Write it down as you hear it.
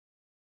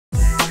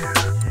Who's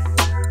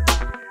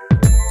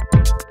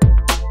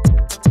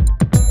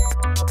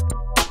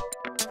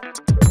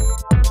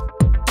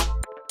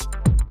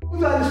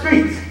on the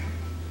streets?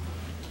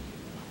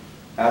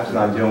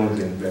 Absalom Jones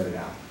and Reverend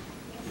Allen.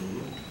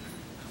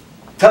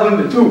 Tell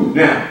them the truth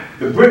now.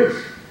 The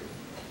British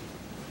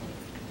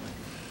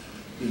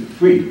need to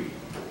free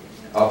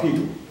our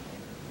people.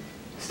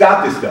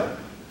 Stop this stuff.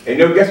 And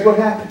you know, guess what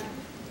happened?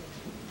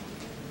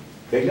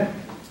 They left.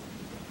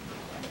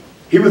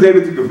 He was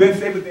able to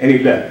convince everything, and he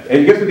left.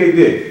 And guess what they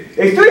did?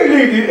 They still didn't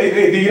leave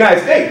the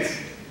United States.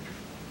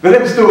 But they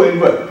were still in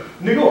what?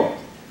 New York.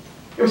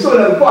 It was still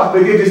another part,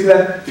 but they just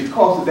left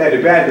because of that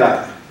bad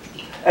life.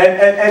 And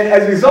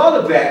as a result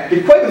of that,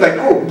 the Quakers was like,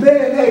 oh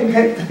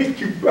man, thank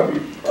you very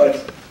much.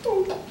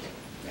 Oh,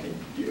 thank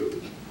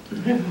you.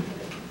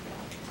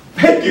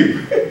 Thank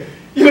you.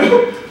 You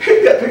know,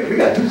 we got to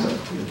do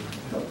something.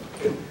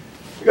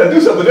 We got to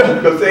do something with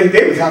them because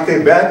they was out there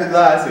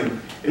vandalizing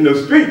in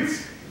those streets.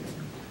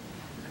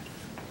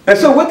 And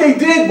so what they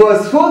did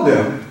was, for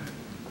them,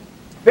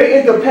 they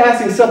ended up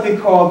passing something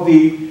called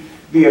the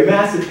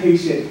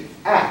Emancipation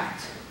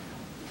Act.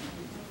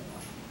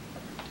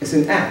 It's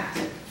an act,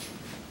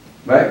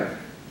 right?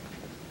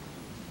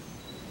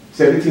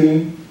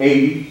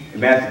 1780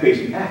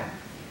 Emancipation Act.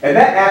 And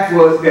that act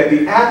was that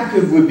the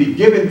Africans would be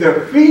given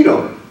their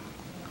freedom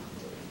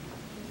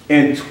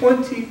in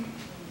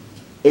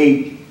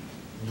 28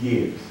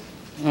 years.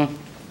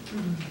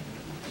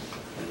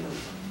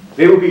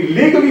 They will be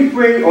legally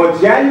free on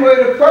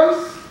January the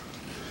 1st,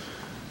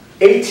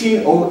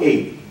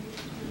 1808.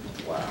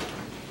 Wow.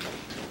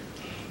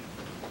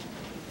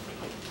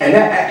 And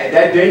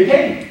that day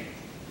came.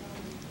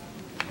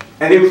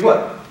 And it was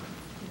what?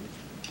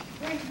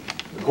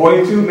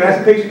 According to the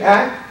Emancipation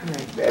Act,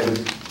 that was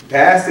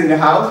passed in the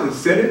House and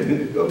Senate and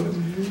the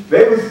government,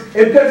 they was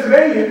in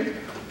Pennsylvania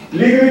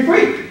legally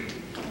free.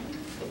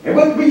 And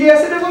what year I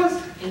said it was?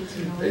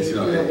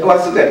 1808. Oh, I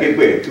still got to get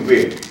weird, too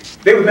weird.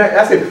 They was not,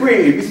 I said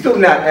free, we're still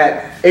not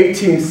at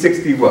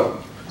 1860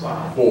 what?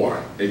 Wow.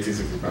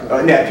 1865.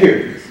 In that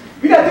period.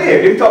 We're not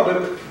there. They talk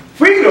about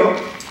freedom,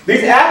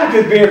 these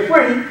Africans being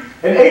free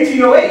in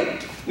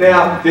 1808.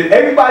 Now, did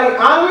everybody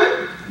honor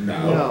it?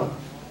 No.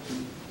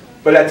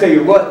 But I tell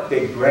you what,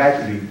 they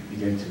gradually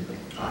began to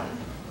honor it.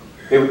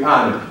 They would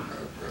honor it.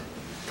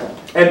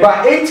 And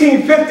by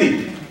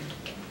 1850,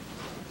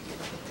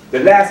 the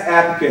last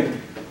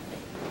African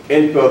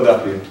in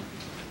Philadelphia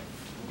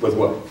was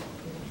what?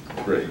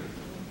 Free.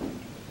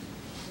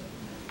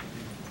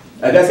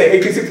 And that's at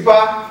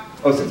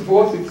 1865? Or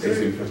 64? 66?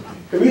 1850.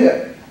 Can we hear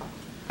that?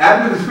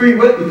 Africans was free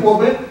what? Before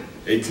when?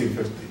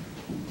 1850.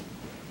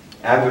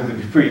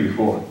 Africans was free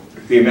before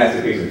the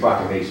Emancipation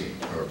Proclamation.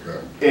 Okay.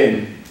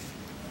 In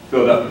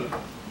Philadelphia,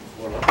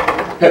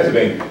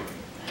 Pennsylvania.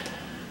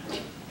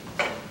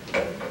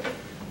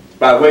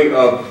 By way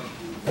of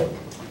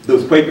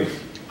those Quakers.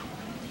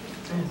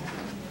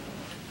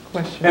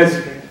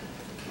 Question.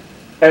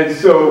 And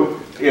so,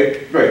 yeah,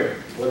 right.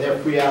 Were there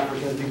free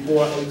Africans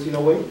before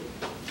 1808?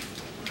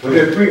 Were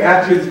there free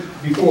Africans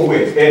before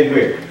when? And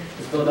where?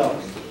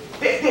 Philadelphia.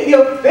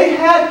 They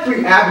had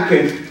free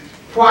Africans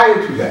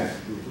prior to that.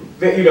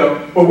 They,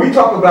 but we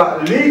talk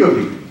about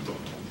legally.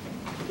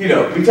 We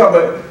talk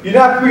about, you're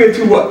not free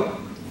until what?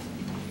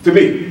 To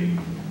me,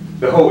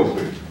 the whole is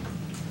free.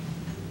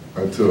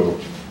 Until?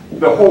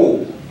 The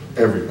whole.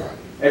 Everybody.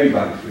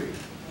 Everybody's free.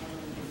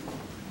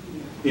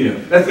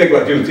 Let's think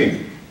about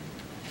Juneteenth.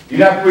 You're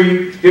not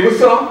free. There was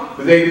some,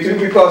 but they were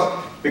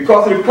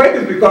because of the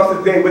Quakers, because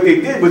of what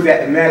they did was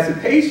that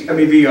emancipation. I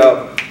mean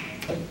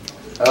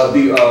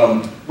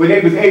when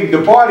they was able,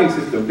 the bartering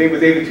system, they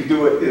was able to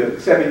do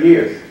it 7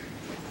 years.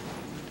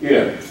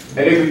 And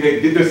they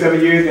did their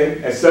 7 years,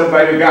 and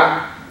somebody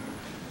got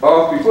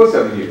off before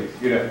 7 years.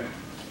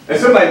 And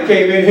somebody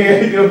came in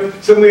here,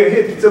 somewhere,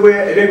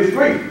 and they was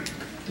free.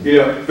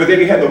 But they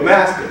didn't have no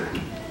master.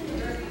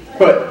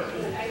 But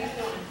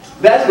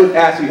that's what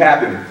actually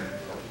happened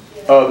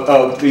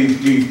of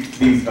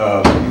these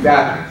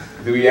Africans.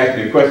 So we asked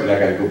me a question, I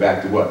got to go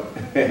back to what,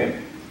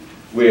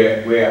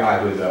 where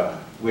I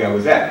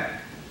was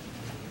at.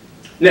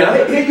 Now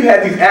here you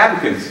had these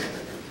Africans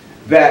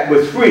that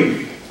was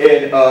free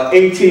in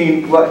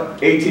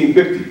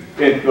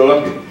 1850 in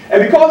Philadelphia,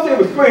 and because they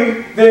was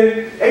free,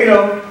 then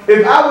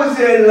if I was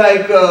in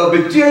like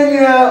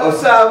Virginia or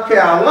South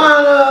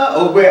Carolina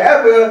or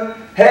wherever,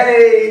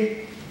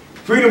 hey,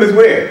 freedom is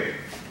where?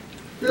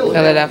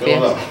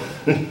 Philadelphia.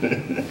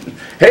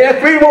 Hey,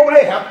 that freedom over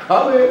there, I'm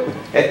coming.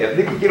 If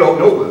they can get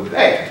over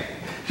that,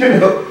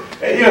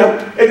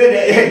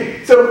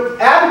 so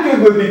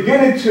Africans were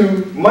beginning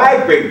to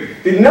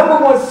migrate. The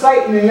 #1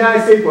 site in the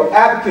United States for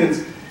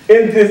Africans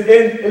in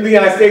the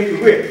United States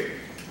was where?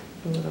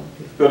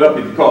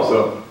 Philadelphia, because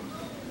of.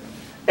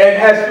 And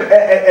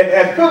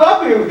as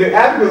Philadelphia, the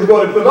Africans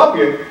going to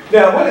Philadelphia.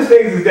 Now, one of the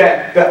things is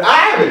that the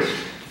Irish,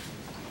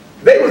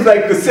 they was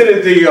like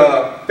considered the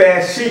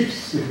fast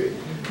sheeps,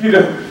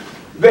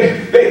 they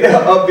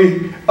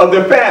of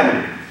their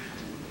family,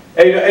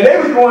 and they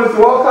was going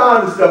through all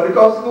kinds of stuff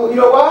because you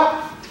know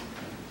why?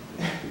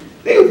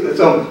 They was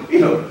some, you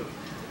know,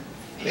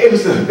 they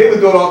was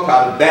doing all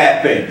kinds of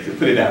bad things, to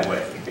put it that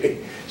way.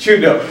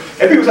 Shooting up.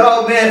 And people say,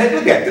 oh man, hey,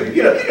 look at them.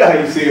 You know how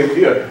you see them,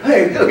 you know,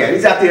 hey, look at him,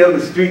 he's out there on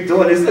the street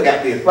doing this, look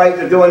at this,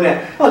 fighting and doing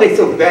that. Oh, they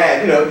so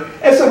bad, you know.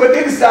 And so what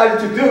they decided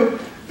to do,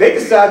 they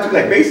decided to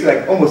like basically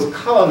like almost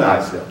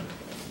colonize them.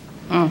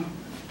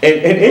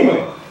 In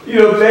England. You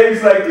know,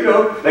 things like, you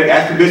know, like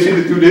expedition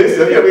to do this.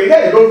 So, you know, we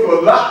had to go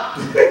through a lot.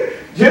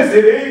 Just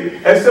in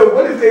England. And so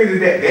one of the things is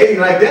that they ain't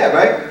like that,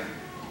 right?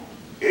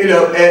 You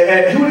know,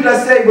 and who did I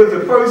say was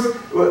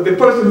the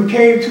person who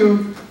came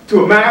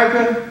to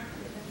America?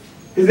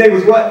 His name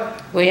was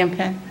what? William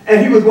Penn.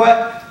 And he was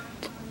what?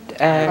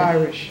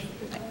 Irish.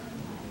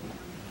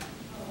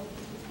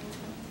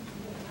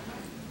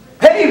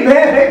 Hey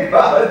man, hey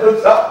brother,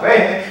 what's up,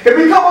 man? Can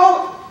we come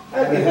over?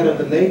 The head of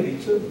the Navy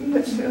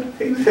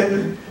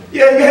too.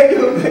 Yeah,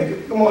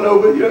 come on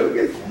over, you know,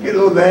 get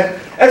over that.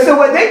 And so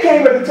when they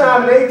came at the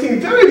time in the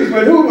 1830s,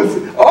 when who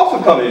was also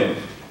coming in?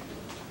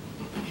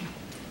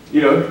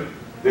 You know,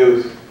 there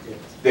was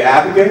the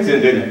Africans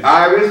and then the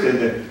Irish, and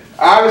the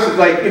Irish is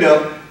like, you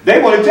know, they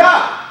want a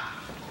job.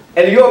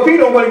 And the Europeans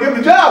don't want to give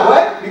them a job,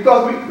 right?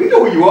 Because we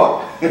know who you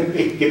are.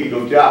 They give you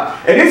no job.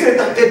 And this is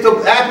the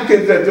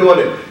Africans that are doing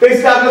it. They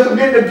stopped us from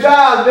getting them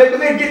jobs. They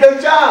get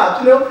those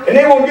jobs, you know, and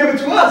they won't give it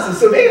to us. And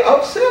so they're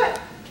upset.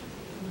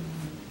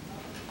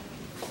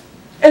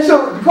 And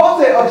so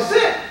because they're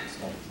upset,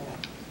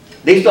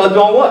 they start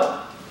doing what?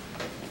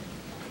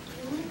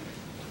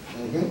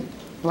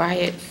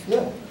 Riots.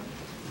 Yeah.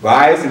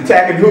 Riots,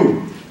 attacking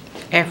who?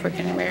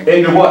 African American.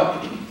 In the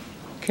what?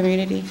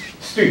 Community.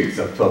 Streets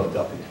of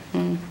Philadelphia.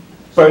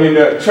 Burning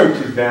the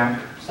churches down.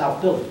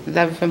 South Philly.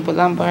 11th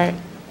Boulevard.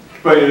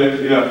 Burning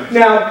the, you know.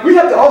 Now, we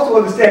have to also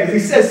understand,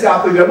 because he said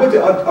South Philly, I want you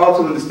to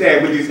also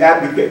understand with these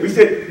applicants. We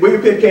said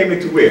William Penn came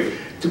into where?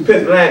 To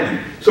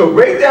Pennsylvania. So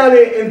right down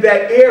there in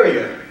that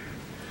area,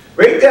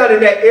 right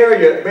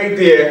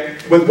there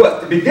was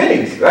what? The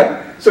beginnings,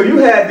 right? So you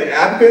had the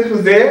Africans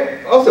was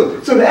there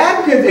also. So the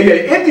Africans, and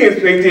the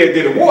Indians right there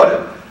did the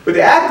water. But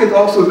the Africans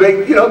also,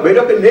 right, you know, right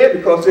up in there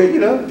because they, you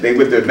know, they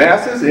were the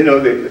masters, you know,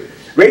 they,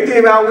 right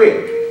there around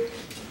where?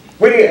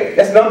 Where they at?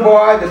 That's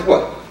Lombard, that's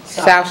what?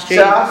 South Street.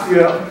 South, you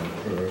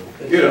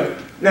know.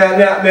 Now,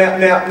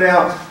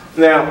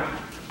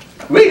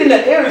 right in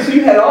that area, so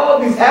you had all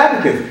these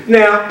Africans.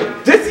 Now,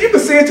 this you can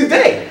see it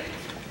today.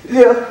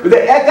 Yeah, but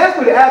that's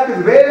where the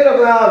Africans right up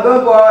around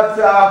Lombard,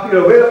 South, you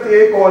know, right up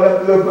there, going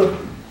up a little bit.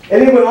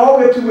 And they went all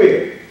the way to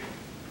where?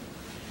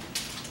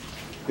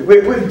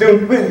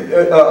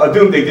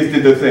 Doomsday just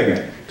did the thing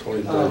at?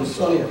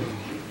 20th.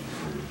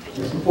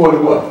 Just before the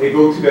what? They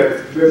go to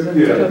that,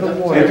 you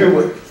know, and do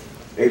what?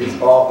 They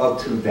was all up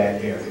to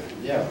that area.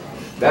 Yeah.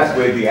 That's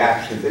where the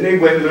Africans, and they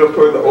went a little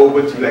further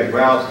over to like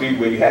Brown Street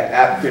where you had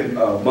African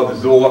Mother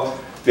Zor.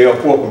 They were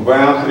poor from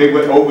Brown, so they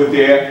went over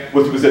there,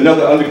 which was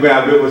another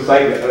underground river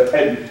site,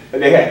 and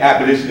they had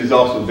abolitionists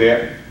also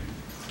there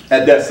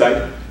at that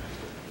site.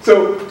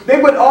 So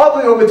they went all the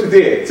way over to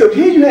there. So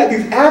here you have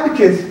these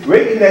Africans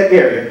right in that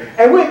area.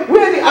 And where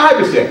are the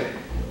Irish at?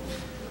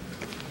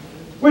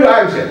 Where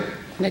are the Irish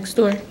at? Next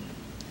door.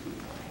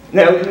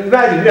 Now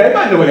imagine,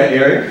 everybody know where that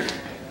area.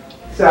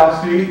 South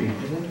Street,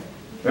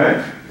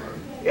 right?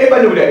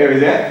 Everybody know where that area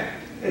is at.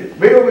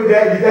 Right over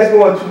there, that's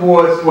going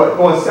towards what?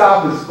 Going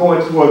south is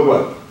going towards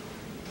what?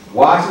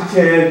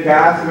 Washington,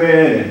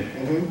 Catherine,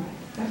 and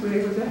that's where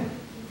they was at.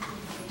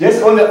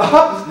 Just on the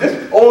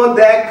just on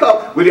that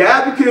cup where the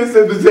Africans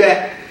was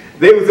at,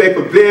 they was there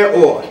from there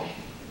on.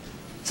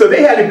 So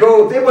they had to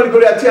go, if they wanted to go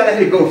downtown, they had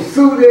to go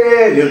through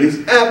there, you know,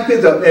 these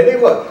Africans up there, they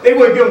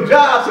wouldn't give them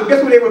jobs, so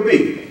guess where they would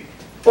be?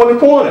 On the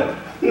corner.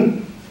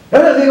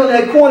 Another thing on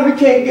that corner, we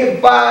can't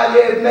get by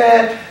there,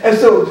 man. And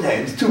so,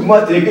 man, it's too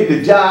much, they get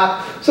the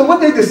job. So what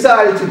they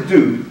decided to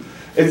do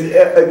is,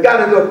 got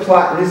a little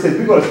plot, and they said,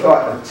 we're going to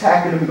start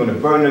attacking them, we're going to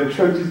burn their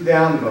churches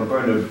down, we're going to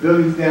burn their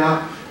buildings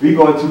down, we're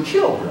going to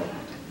kill them.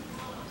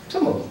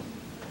 Some of them.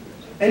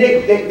 And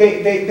they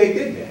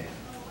did that.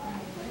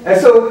 And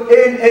so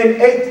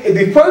in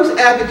the first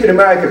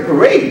African-American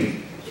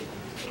parade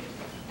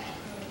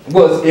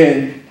was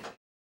in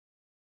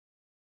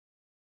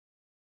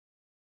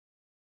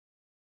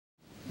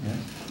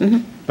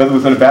Brother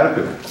was on the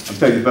battlefield. I'm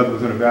telling you, brother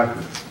was on the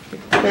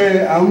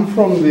battlefield. I'm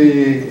from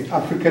the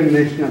African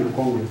National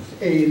Congress,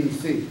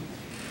 ANC.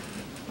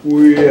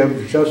 We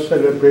have just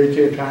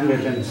celebrated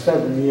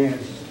 107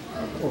 years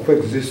of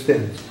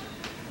existence.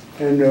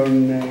 And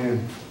on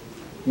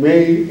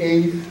May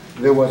 8th,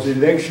 there was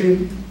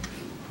election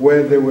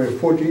where there were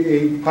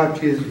 48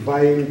 parties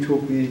vying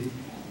to be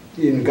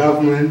in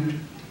government.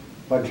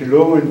 But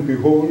lo and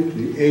behold,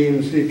 the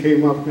ANC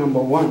came up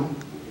 #1.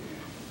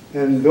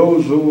 And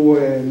those who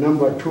were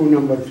number 2,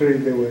 number 3,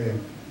 they were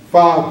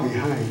far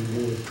behind.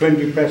 They were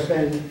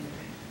 20%,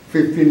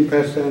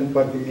 15%,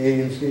 but the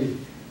ANC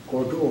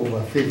got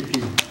over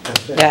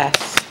 50%.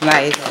 Yes,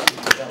 nice.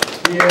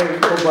 Here,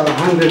 over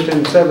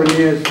 107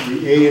 years, the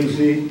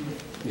ANC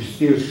is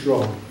still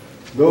strong.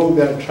 Though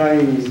they're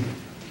trying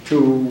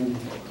to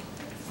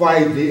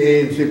fight the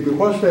ANC,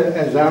 because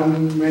as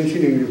I'm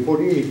mentioning, the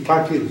 48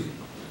 parties,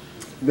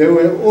 they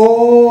were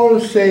all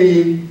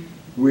saying,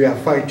 we are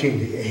fighting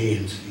the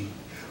ANC.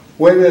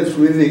 Whereas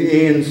with the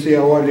ANC,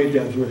 our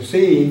leaders were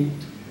saying,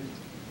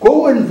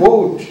 go and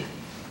vote.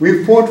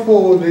 We fought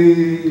for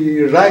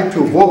the right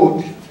to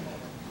vote.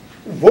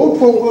 Vote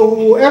for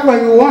whoever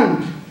you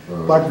want.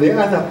 But the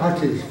other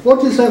parties,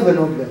 47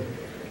 of them,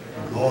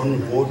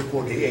 don't vote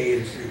for the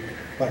ANC.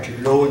 But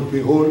lo and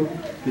behold,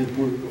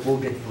 people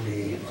voted for the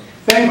ANC.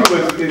 Thank you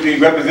for the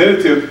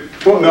representative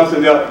for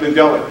Nelson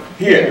Mandela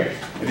here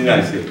in the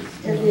United States.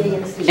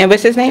 And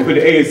what's his name? For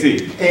the ANC.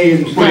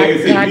 ANC. For the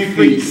ANC.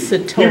 Godfrey He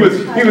Satoni. was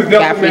Nelson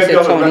Godfrey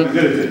Mandela's Satoni.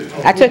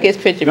 representative. I took his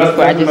picture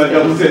before. I Nelson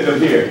Mandela just sent them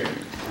here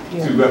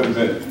to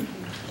represent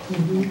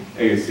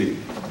ANC.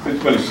 I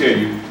just want to share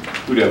you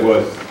who that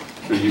was.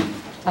 So you,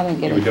 I didn't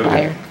get you a would know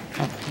flyer.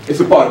 that. It's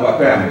a part of our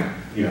family,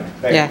 you know.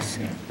 Thank Yes.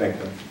 you. Thank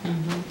you.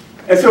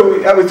 And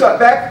so I was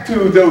back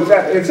to those,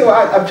 and so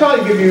I'm trying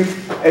to give you,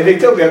 and they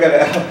told me I got to,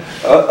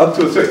 up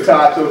to a certain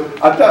time, so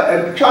I'm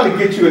trying to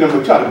get you, and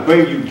I'm trying to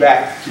bring you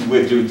back to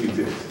where Juneteenth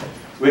is,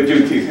 where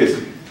Juneteenth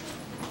history.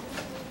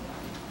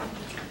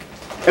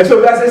 And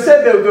so as I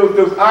said,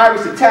 those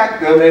Irish attacked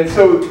them, and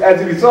so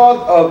as a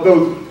result of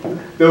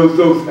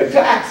those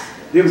attacks,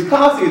 they was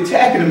constantly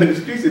attacking them in the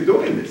streets and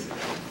doing this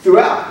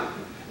throughout.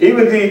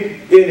 Even in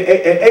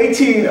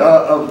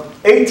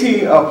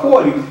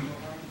 1840,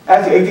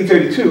 actually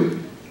 1832,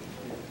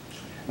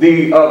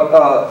 the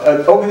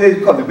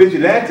organization called the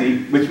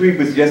Vigilante, which we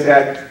was just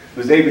at,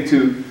 was able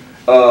to,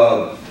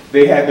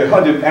 they had their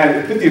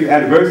 50th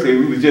anniversary,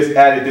 we was just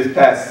at it this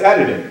past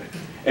Saturday.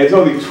 And it's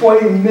only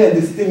 20 men,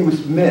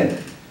 distinguished men,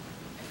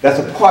 that's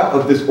a part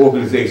of this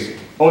organization.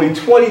 Only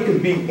 20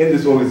 could be in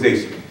this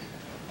organization.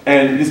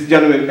 And this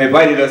gentleman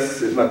invited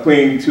us, my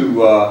queen,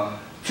 to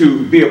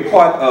be a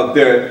part of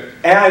their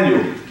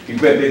annual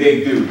event that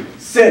they do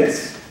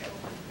since.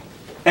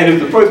 And it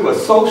was the first one,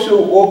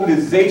 social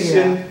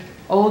organization. Yeah.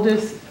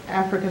 Oldest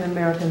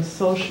African-American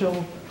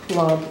social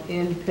club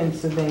in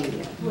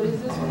Pennsylvania. What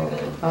is this?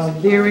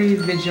 Very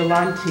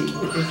Vigilante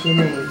is the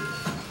name,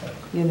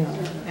 you know,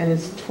 and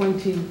it's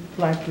 20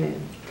 black men.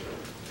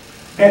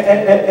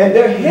 And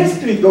their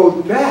history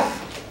goes back,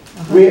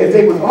 where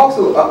they was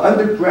also an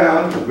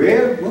underground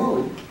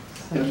railroad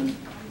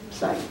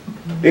site.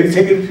 They were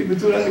taking people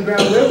through the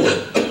underground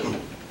railroad.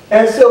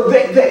 And so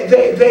they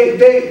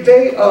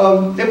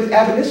was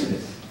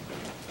abolitionists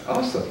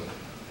also.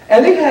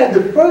 And they had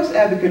the first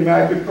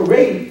African-American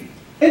parade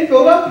in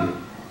Philadelphia.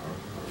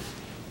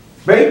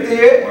 Right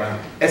there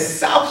at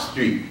South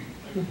Street.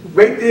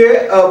 Right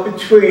there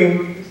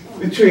between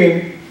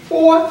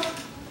 4th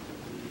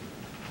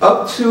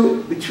up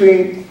to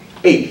between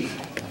 8th.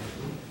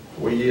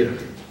 What year?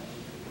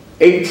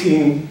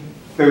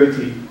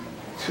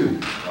 1832.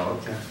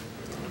 Okay.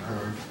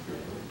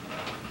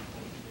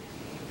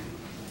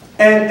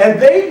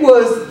 And they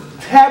was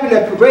having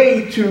a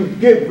parade to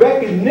give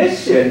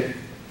recognition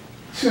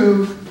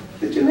to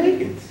the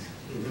Jamaicans.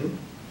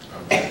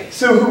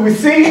 So who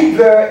received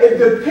their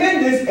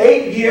independence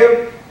 8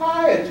 years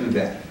prior to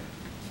that.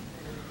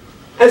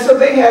 And so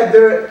they had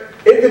their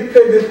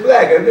independence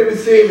flag. I've never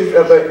seen this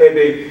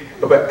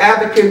of an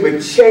African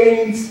with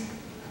chains,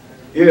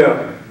 you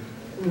know.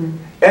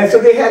 And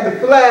so they had the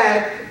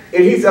flag,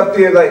 and he's up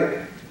there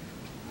like,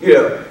 you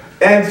know.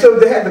 And so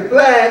they had the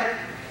flag,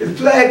 and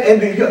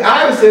the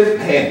Irish says,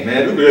 hey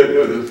man, look at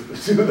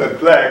that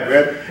flag,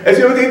 man. And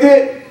see what they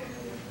did?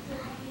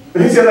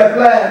 When he said that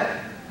flag,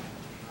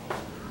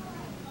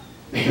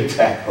 they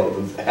attacked all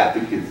those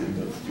Africans in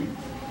those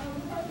streets.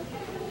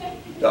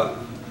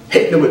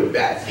 Hitting them with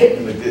bats,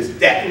 hitting them with this,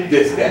 that.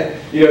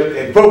 You know,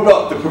 they broke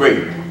up the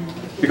parade.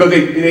 Because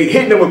they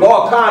hitting them with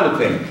all kinds of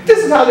things.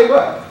 This is how they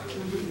were.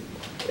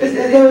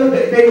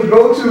 They would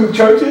go to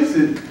churches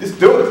and just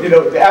do it. You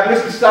know, the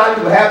Abolition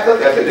Society would have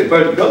something. I said they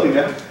burned the building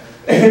down.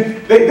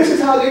 And this is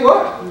how they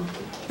were.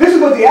 This is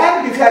what the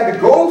Africans had to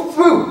go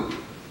through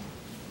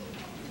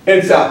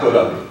in South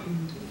Philadelphia.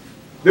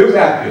 Those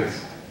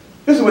Africans.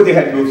 This is what they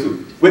had to go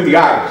through with the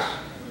Irish.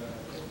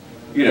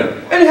 You know,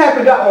 and it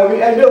happened not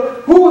only, and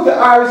who was the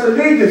Irish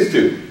allegiance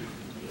to?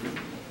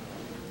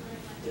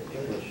 The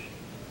English.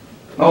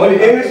 Only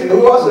the English,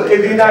 who also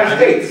in the United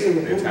States?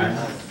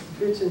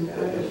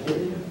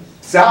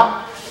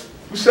 South?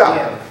 Who's South?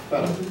 Yeah.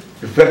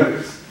 The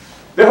Federalists.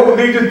 Their whole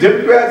allegiance,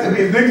 Democrats, and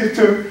allegiance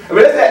to, I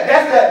mean,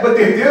 that's what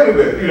they're dealing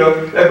with, you know.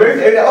 And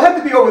they don't have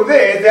to be over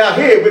there, it's down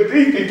here with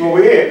these people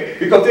over here,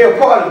 because they're a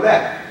part of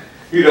that,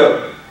 you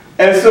know.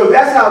 And so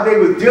that's how they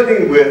were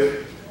dealing with,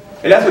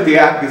 and that's what the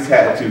Africans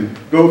had to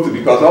go through,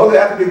 because all the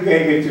Africans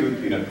came into,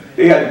 you know,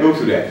 they had to go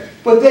through that.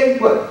 But they,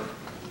 what?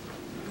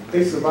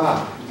 They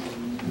survived.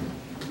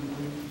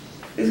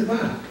 They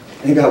survived.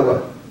 And got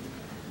what?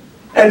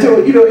 And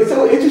so, you know, it's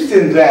so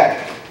interesting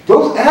that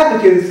those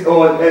Africans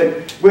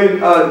with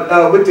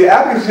the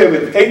Africans in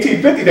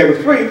 1850, they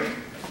were free.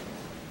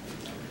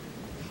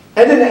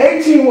 And then in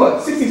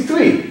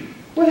 1863,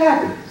 what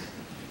happened?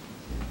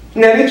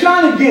 Now they're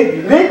trying to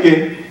get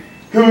Lincoln,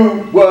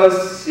 who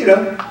was, you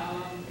know,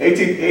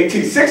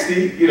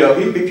 1860, you know,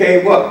 he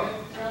became what?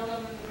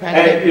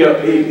 And, you know,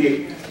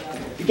 he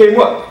became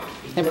what?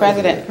 The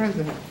president.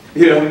 President.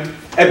 You know,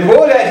 and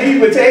before that, he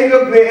would take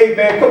up, hey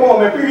man, come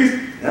on man, please.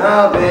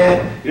 No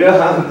man, you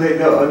know,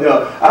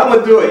 no, I'm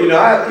gonna do it.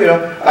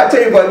 I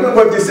tell you what, we'll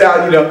work this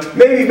out.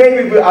 Maybe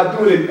I'll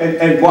do it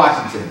in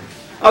Washington.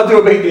 I'll do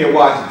it right there in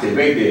Washington,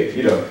 right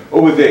there.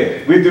 Over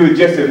there. We'll do it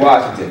just in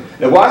Washington.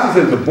 Now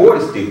Washington is a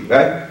border state,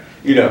 right?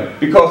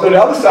 Because on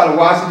the other side of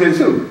Washington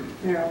too.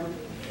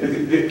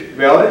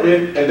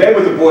 Maryland, and that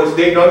was a border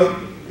state.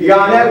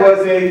 Beyond that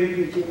was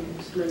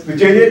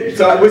Virginia.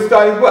 So we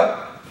started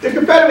what? The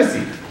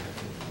Confederacy.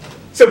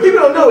 So people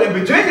don't know, in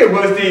Virginia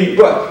was the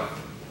what?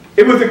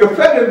 It was the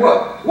Confederate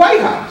what?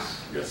 White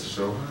House. Yes,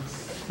 sure.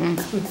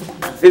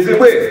 Is it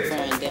where?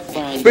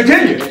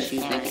 Virginia.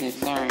 Issues and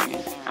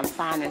concerns. I'm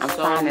finding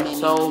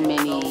so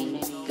many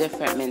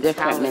different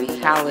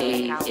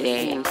mentalities that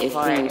it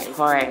seems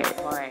hard.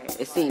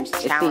 It seems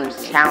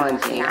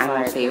challenging. I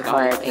don't say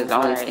hard because the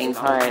only thing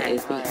hard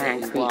is the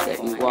concrete that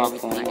we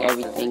walk on.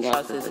 Everything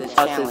else is a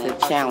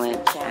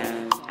challenge.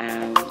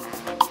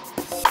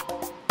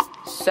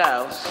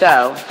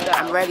 So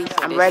I'm ready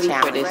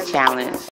for this challenge.